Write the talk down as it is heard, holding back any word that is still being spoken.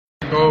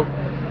شوف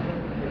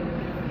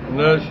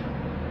ناش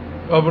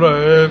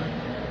إبراهيم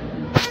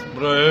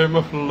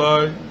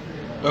أفellay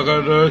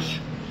أغاداش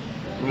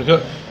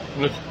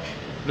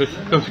نش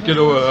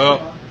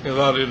تمسكيلوها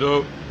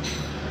يضاريدو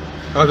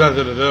هذا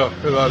ذا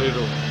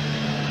يضاريدو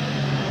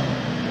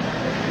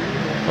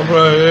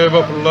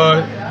إبراهيم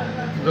أفellay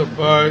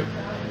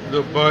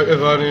دباي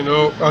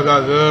إذانينو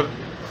أغادر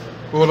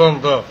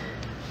هولندا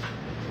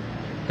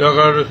يا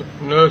غاداش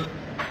ناس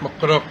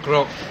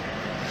مقرق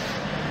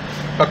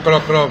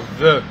أقرا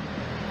بزاف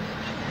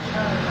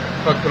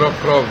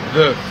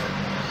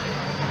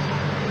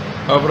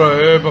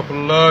إبراهيم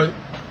أفellay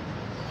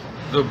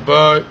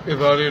دبي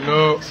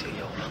إذارينو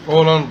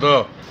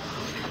هولندا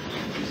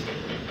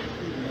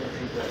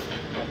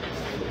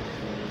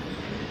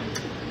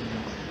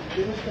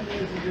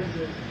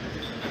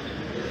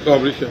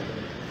صابريشة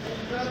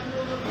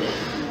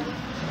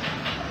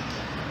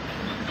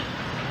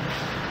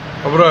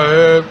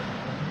إبراهيم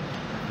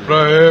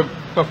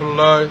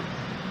أفellay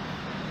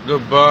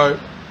دبي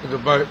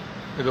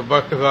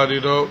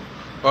إذارينو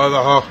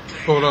هذا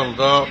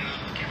هولندا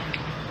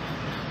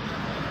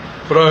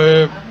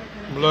إبراهيم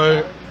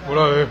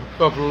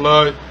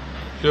أفellay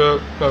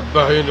شوف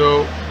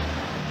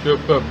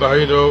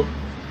بحينو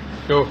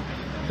شوف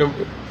كم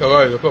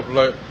غاية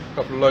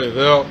أفellay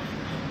ذا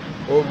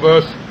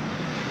وبس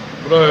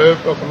إبراهيم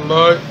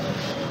أفellay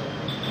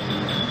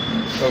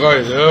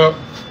غاية ذا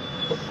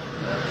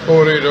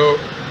أريدو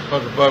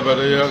أسباب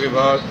لي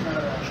غيبات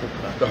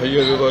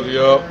تحية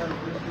لضريا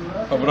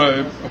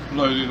إبراهيم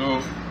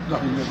أفellay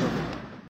تحية